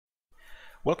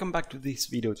Welcome back to this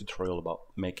video tutorial about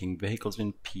making vehicles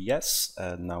in PS.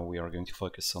 Now we are going to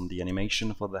focus on the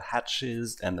animation for the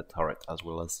hatches and the turret as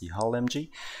well as the hull MG.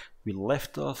 We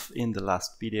left off in the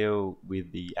last video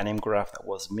with the Anim graph that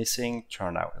was missing.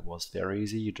 Turned out it was very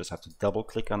easy. You just have to double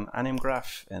click on Anim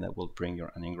graph and it will bring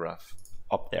your Anim graph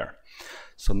up there.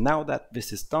 So now that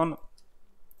this is done,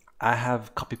 I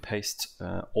have copy-pasted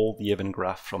all the event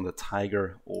graph from the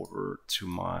Tiger over to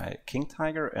my King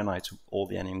Tiger, and I took all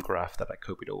the Anim graph that I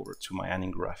copied over to my Anim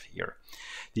graph here.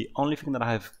 The only thing that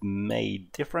I have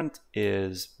made different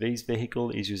is this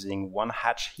vehicle is using one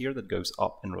hatch here that goes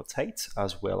up and rotates,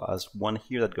 as well as one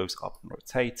here that goes up and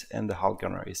rotates, and the hull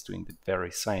gunner is doing the very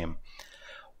same.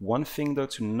 One thing though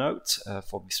to note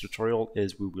for this tutorial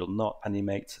is we will not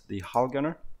animate the hull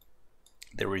gunner.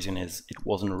 The reason is it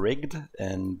wasn't rigged,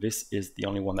 and this is the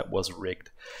only one that was rigged.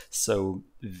 So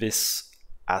this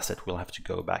asset will have to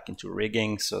go back into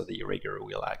rigging, so the rigger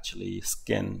will actually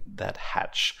scan that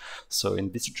hatch. So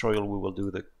in this tutorial we will do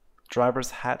the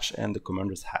driver's hatch and the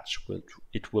commander's hatch.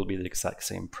 It will be the exact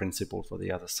same principle for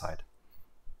the other side.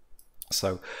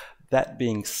 So that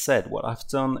being said, what I've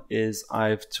done is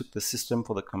I've took the system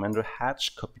for the commander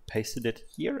hatch, copy-pasted it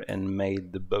here, and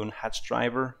made the bone hatch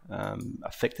driver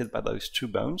affected by those two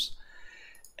bones.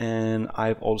 And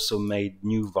I've also made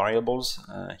new variables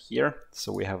here.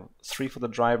 So we have 3 for the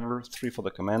driver, 3 for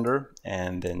the commander,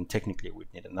 and then technically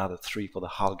we'd need another 3 for the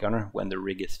hull gunner when the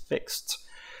rig is fixed.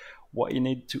 What you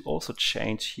need to also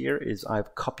change here is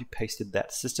I've copy-pasted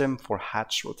that system for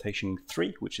hatch rotation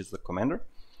 3, which is the commander.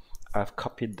 I've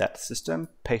copied that system,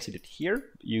 pasted it here,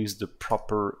 used the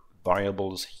proper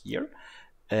variables here,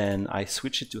 and I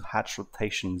switch it to hatch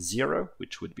rotation 0,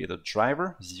 which would be the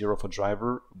driver, 0 for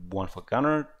driver, 1 for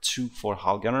gunner, 2 for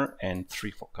hull gunner, and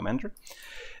 3 for commander.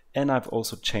 And I've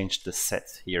also changed the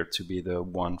set here to be the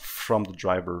one from the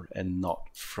driver and not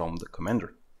from the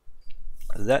commander.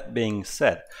 That being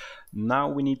said, now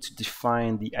we need to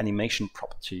define the animation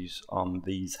properties on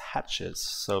these hatches.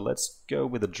 So let's go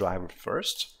with the driver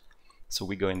first. So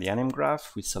we go in the Anim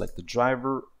graph, we select the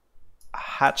driver,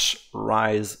 hatch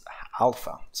rise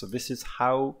alpha. So this is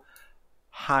how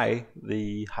high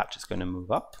the hatch is going to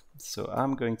move up. So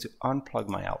I'm going to unplug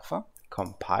my alpha,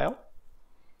 compile.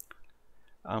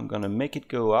 I'm going to make it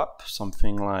go up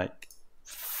something like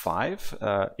 5.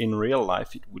 In real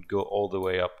life, it would go all the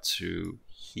way up to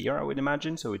here, I would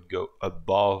imagine. So it would go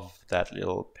above that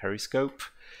little periscope,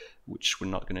 which we're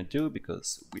not going to do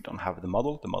because we don't have the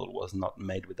model. The model was not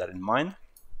made with that in mind.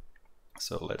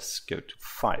 So let's go to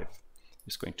 5.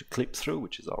 It's going to clip through,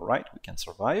 which is all right. We can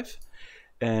survive.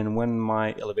 And when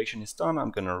my elevation is done, I'm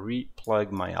going to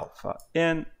re-plug my alpha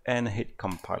in and hit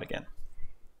compile again.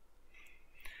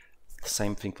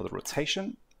 Same thing for the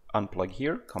rotation. Unplug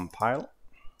here, compile.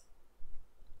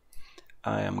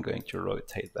 I am going to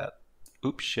rotate that.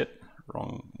 Oops, shit,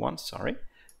 wrong one, sorry.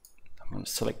 I'm going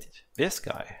to select this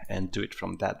guy and do it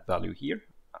from that value here.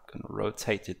 I'm going to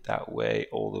rotate it that way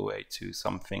all the way to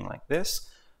something like this.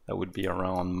 That would be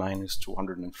around minus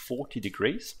 240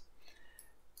 degrees.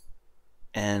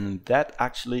 And that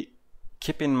actually,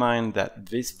 keep in mind that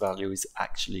this value is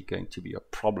actually going to be a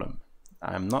problem.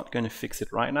 I'm not going to fix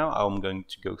it right now. I'm going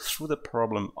to go through the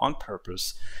problem on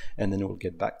purpose, and then we'll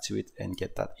get back to it and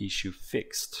get that issue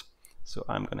fixed. So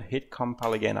I'm going to hit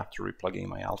compile again after replugging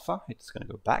my alpha. It's going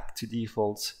to go back to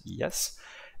default, yes.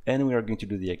 And we are going to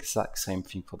do the exact same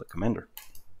thing for the commander.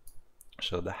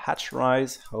 So the hatch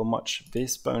rise, how much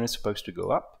this bone is supposed to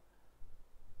go up.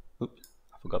 Oops,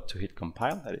 I forgot to hit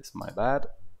compile, that is my bad.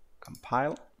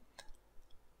 Compile.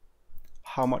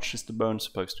 How much is the bone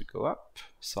supposed to go up?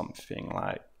 Something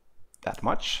like that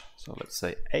much. So let's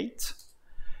say 8.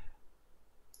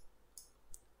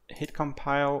 Hit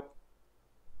compile.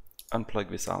 Unplug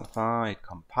this alpha, hit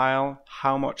compile,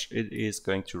 how much it is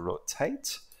going to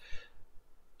rotate.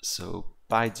 So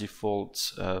by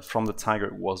default, from the Tiger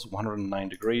it was 109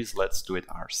 degrees. Let's do it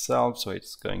ourselves. So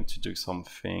it's going to do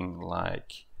something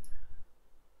like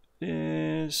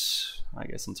this, I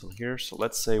guess until here. So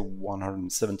let's say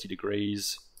 170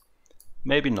 degrees.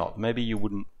 Maybe not, maybe you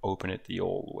wouldn't open it the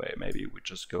old way. Maybe it would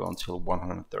just go until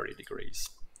 130 degrees.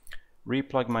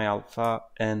 Replug my alpha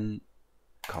and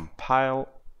compile.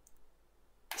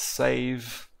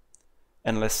 Save,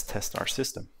 and let's test our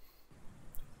system.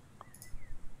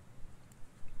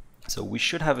 So we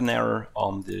should have an error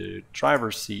on the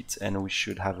driver's seat, and we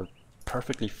should have a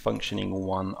perfectly functioning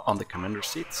one on the commander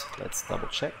seat. Let's double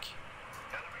check.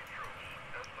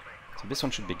 So this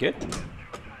one should be good.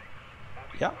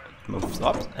 Yeah, it moves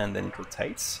up and then it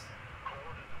rotates.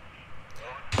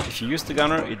 If you use the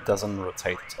gunner, it doesn't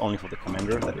rotate. It's only for the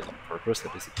commander. That is on purpose.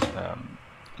 That is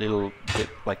little bit,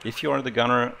 like if you are the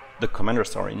gunner, the commander,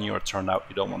 sorry, and you are turned out,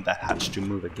 you don't want that hatch to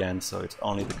move again, so it's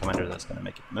only the commander that's going to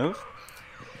make it move.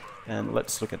 And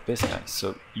let's look at this guy.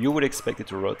 So you would expect it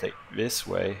to rotate this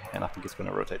way, and I think it's going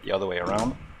to rotate the other way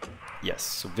around. Yes,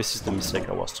 so this is the mistake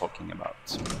I was talking about.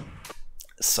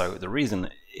 So the reason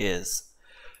is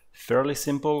fairly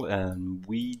simple, and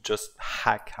we just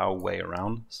hack our way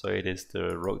around. So it is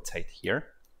the rotate here.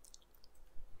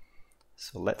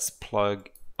 So let's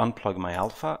unplug my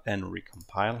alpha and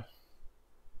recompile.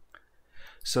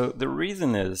 So the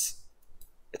reason is,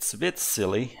 it's a bit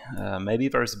silly, maybe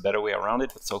there's a better way around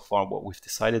it, but so far what we've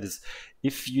decided is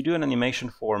if you do an animation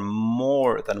for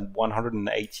more than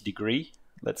 180 degrees,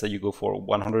 let's say you go for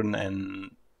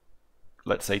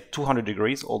 200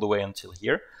 degrees all the way until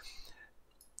here,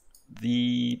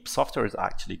 the software is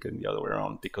actually going the other way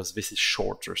around because this is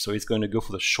shorter, so it's going to go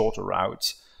for the shorter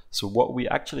route. So what we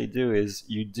actually do is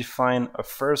you define a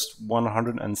first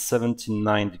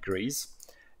 179 degrees,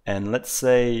 and let's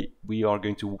say we are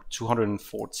going to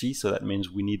 240, so that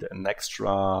means we need an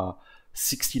extra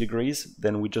 60 degrees.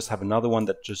 Then we just have another one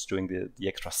that's just doing the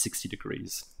extra 60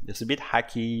 degrees. It's a bit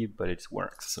hacky, but it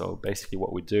works. So basically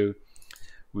what we do,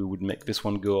 we would make this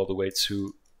one go all the way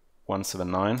to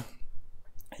 179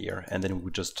 here, and then we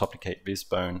would just duplicate this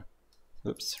bone.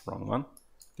 Oops, wrong one.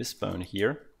 This bone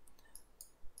here.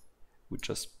 We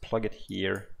just plug it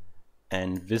here,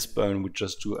 and this bone would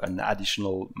just do an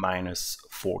additional minus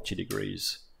 40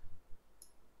 degrees.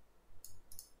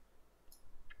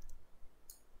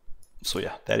 So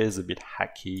yeah, that is a bit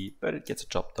hacky, but it gets the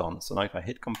job done. So now if I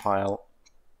hit compile,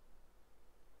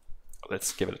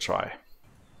 let's give it a try.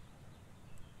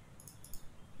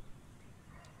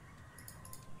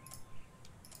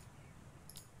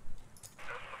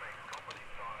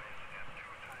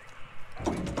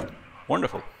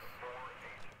 Wonderful.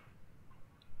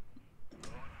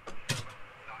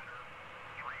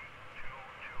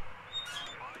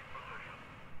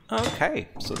 Okay,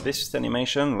 so this is the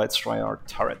animation. Let's try our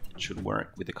turret. It should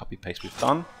work with the copy paste we've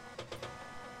done.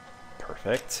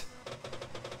 Perfect.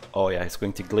 Oh yeah, it's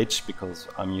going to glitch because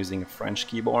I'm using a French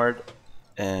keyboard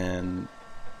and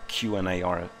Q and A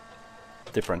are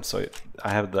different. So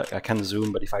I can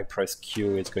zoom, but if I press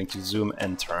Q, it's going to zoom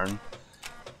and turn.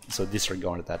 So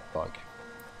disregard that bug.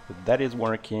 But that is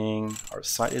working. Our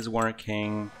sight is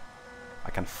working. I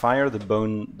can fire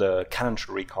the cannon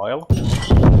to recoil.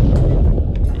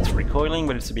 It's recoiling,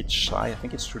 but it's a bit shy. I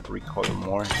think it should recoil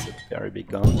more. It's a very big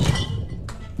gun.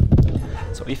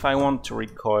 So if I want to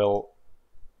recoil,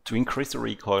 to increase the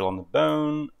recoil on the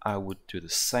bone, I would do the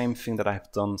same thing that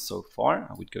I've done so far.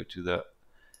 I would go to the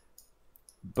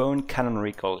bone cannon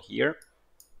recoil here,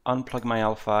 unplug my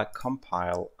alpha,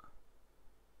 compile,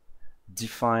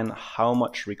 define how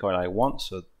much recoil I want.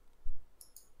 So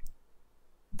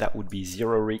that would be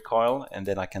 0 recoil, and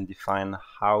then I can define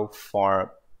how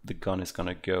far the gun is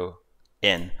gonna go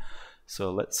in.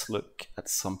 So let's look at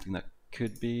something that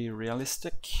could be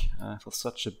realistic for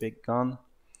such a big gun.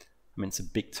 I mean, it's a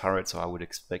big turret, so I would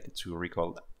expect it to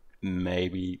recoil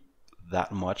maybe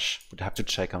that much. Would have to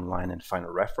check online and find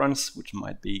a reference, which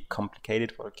might be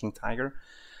complicated for a King Tiger.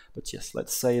 But yes,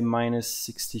 let's say minus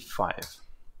 65.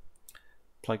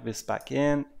 Plug this back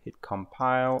in, hit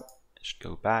compile, it should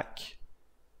go back.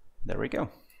 There we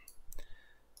go.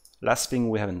 Last thing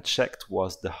we haven't checked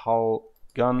was the hull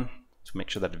gun to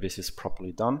make sure that this is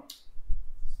properly done.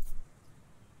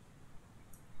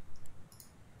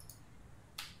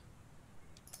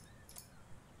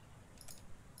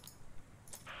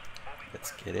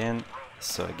 Let's get in.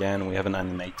 So again, we haven't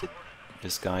animated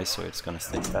this guy, so it's gonna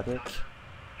stay static.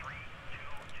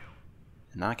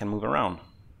 And now I can move around.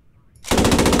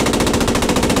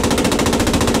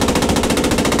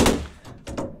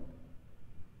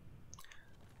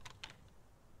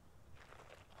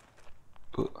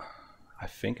 I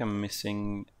think I'm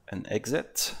missing an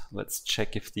exit. Let's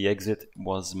check if the exit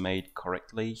was made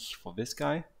correctly for this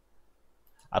guy.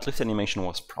 At least animation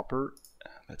was proper.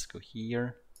 Let's go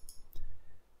here.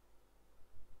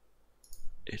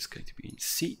 It's going to be in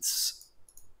seats.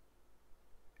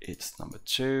 It's number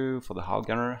 2 for the hull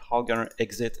gunner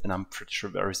exit, and I'm pretty sure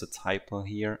there is a typo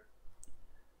here.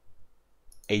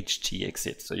 HT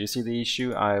exit. So you see the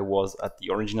issue I was at the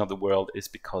origin of the world is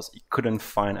because it couldn't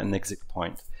find an exit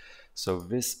point. So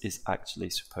this is actually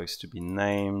supposed to be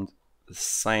named the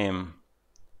same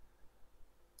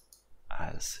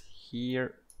as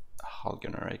here, hull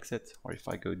gunner exit, or if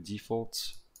I go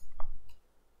default,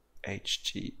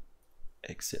 HT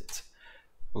exit.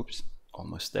 Oops,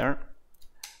 almost there.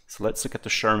 So let's look at the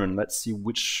Sherman. Let's see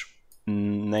which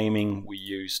naming we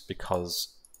used,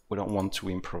 because we don't want to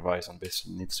improvise on this.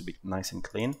 It needs to be nice and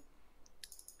clean.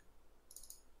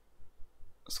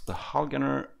 So the hull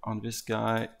gunner on this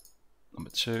guy, number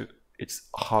 2, it's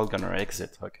hull gunner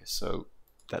exit. Okay, so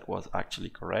that was actually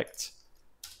correct.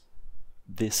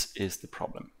 This is the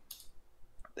problem.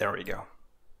 There we go.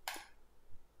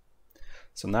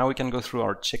 So now we can go through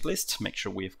our checklist, make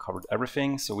sure we've covered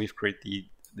everything. So we've created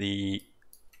the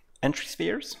entry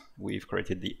spheres, we've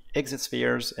created the exit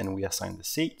spheres, and we assigned the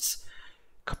seats.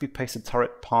 Copy pasted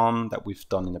turret pawn that we've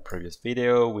done in the previous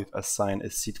video. We've assigned a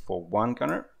seat for one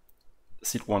gunner,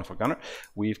 seat 1 for gunner.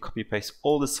 We've copy pasted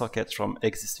all the sockets from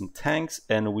existing tanks,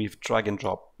 and we've drag and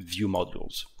drop view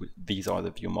modules. These are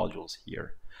the view modules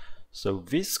here. So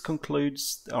this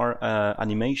concludes our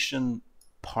animation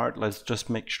part. Let's just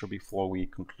make sure before we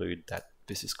conclude that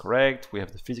this is correct. We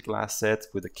have the physical asset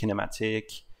with the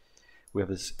kinematic. We have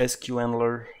this SQ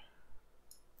handler.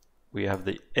 We have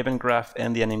the event graph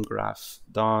and the anim graph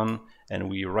done, and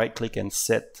we right click and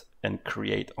set and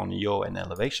create on yaw and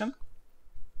elevation.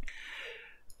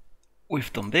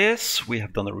 We've done this, we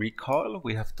have done a recoil,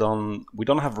 we don't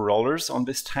have rollers on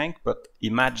this tank, but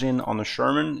imagine on a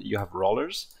Sherman you have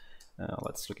rollers.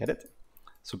 Let's look at it.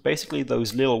 So basically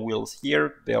those little wheels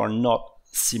here, they are not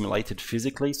simulated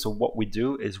physically. So what we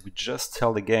do is we just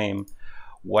tell the game,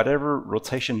 whatever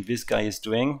rotation this guy is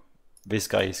doing, this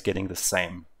guy is getting the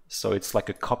same. So it's like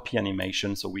a copy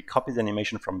animation. So we copy the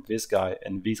animation from this guy,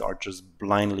 and these are just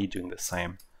blindly doing the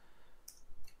same.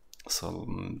 So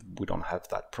we don't have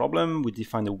that problem. We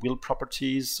define the wheel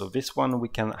properties. So this one we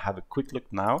can have a quick look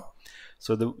now.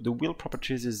 So the wheel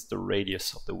properties is the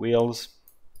radius of the wheels.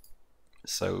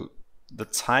 So the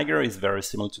Tiger is very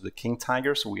similar to the King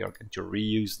Tiger, so we are going to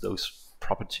reuse those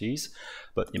properties.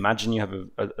 But imagine you have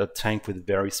a tank with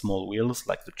very small wheels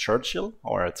like the Churchill,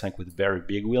 or a tank with very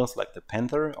big wheels like the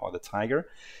Panther or the Tiger.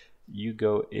 You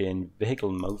go in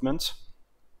vehicle movement,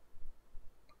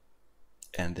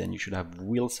 and then you should have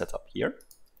wheel setup here.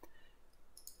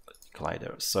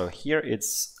 Collider. So here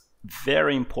it's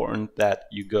very important that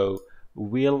you go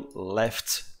wheel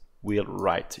left, wheel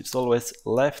right. It's always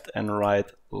left and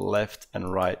right, left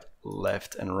and right,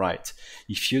 left and right.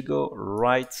 If you go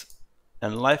right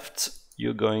and left,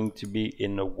 you're going to be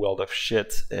in a world of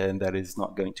shit, and that is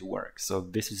not going to work. So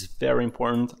this is very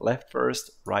important. Left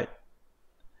first, right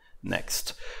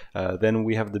next. Then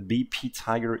we have the BP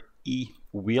Tiger E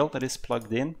wheel that is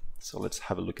plugged in. So let's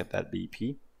have a look at that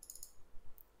BP.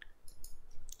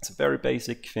 It's a very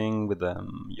basic thing with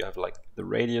you have like the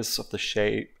radius of the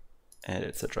shape, and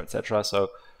etc, etc. So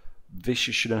this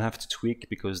you shouldn't have to tweak,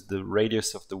 because the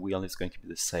radius of the wheel is going to be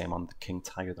the same on the King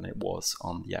Tiger than it was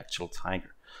on the actual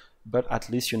Tiger. But at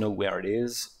least you know where it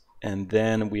is. And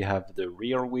then we have the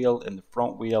rear wheel and the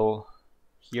front wheel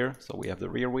here. So we have the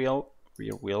rear wheel,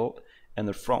 and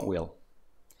the front wheel.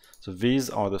 So these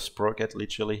are the sprocket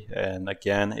literally, and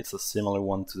again it's a similar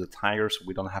one to the Tiger, so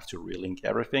we don't have to relink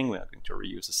everything. We are going to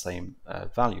reuse the same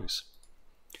values.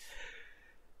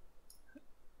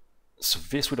 So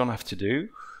this we don't have to do.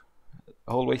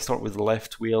 Always start with the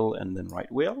left wheel and then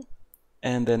right wheel,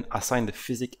 and then assign the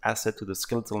physic asset to the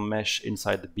skeletal mesh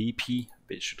inside the BP.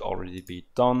 It should already be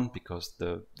done because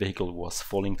the vehicle was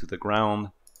falling to the ground.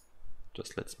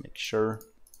 Just let's make sure.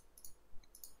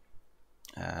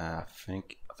 I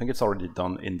think it's already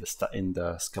done in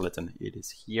the skeleton. It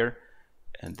is here,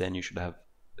 and then you should have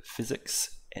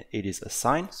physics, and it is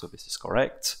assigned, so this is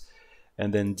correct.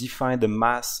 And then define the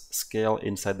mass scale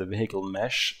inside the vehicle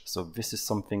mesh. So this is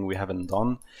something we haven't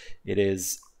done. It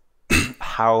is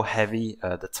how heavy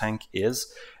the tank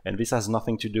is, and this has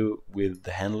nothing to do with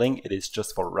the handling. It is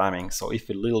just for ramming. So if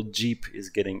a little Jeep is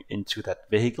getting into that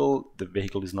vehicle, the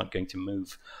vehicle is not going to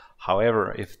move.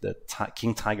 However, if the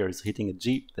King Tiger is hitting a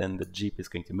Jeep, then the Jeep is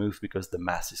going to move because the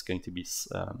mass is going to be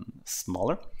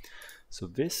smaller. So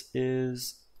this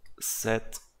is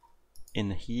set in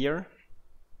here,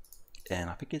 and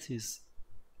I think it is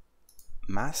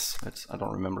mass. I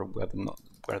don't remember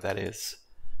where that is.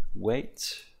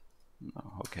 Weight.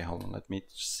 No, okay, hold on. Let me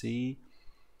see.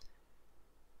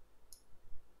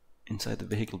 Inside the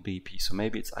vehicle BP. So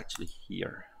maybe it's actually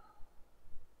here.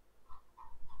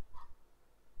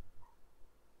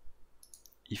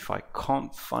 If I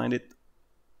can't find it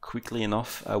quickly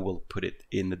enough, I will put it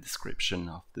in the description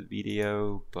of the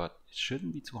video, but it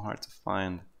shouldn't be too hard to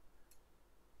find.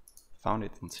 Found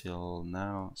it until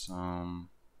now, so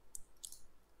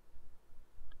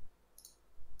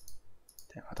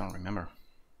damn, I don't remember.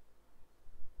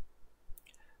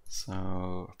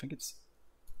 So I think it's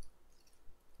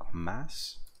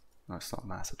mass. No, it's not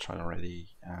mass. I tried already.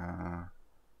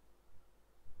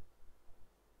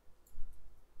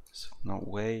 So no,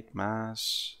 weight,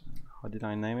 mass. How did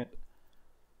I name it?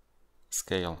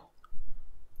 Scale.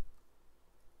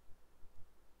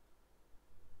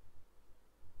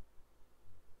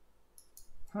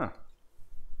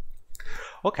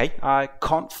 Okay, I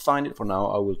can't find it for now.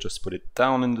 I will just put it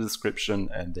down in the description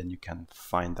and then you can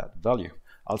find that value.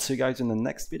 I'll see you guys in the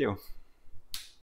next video.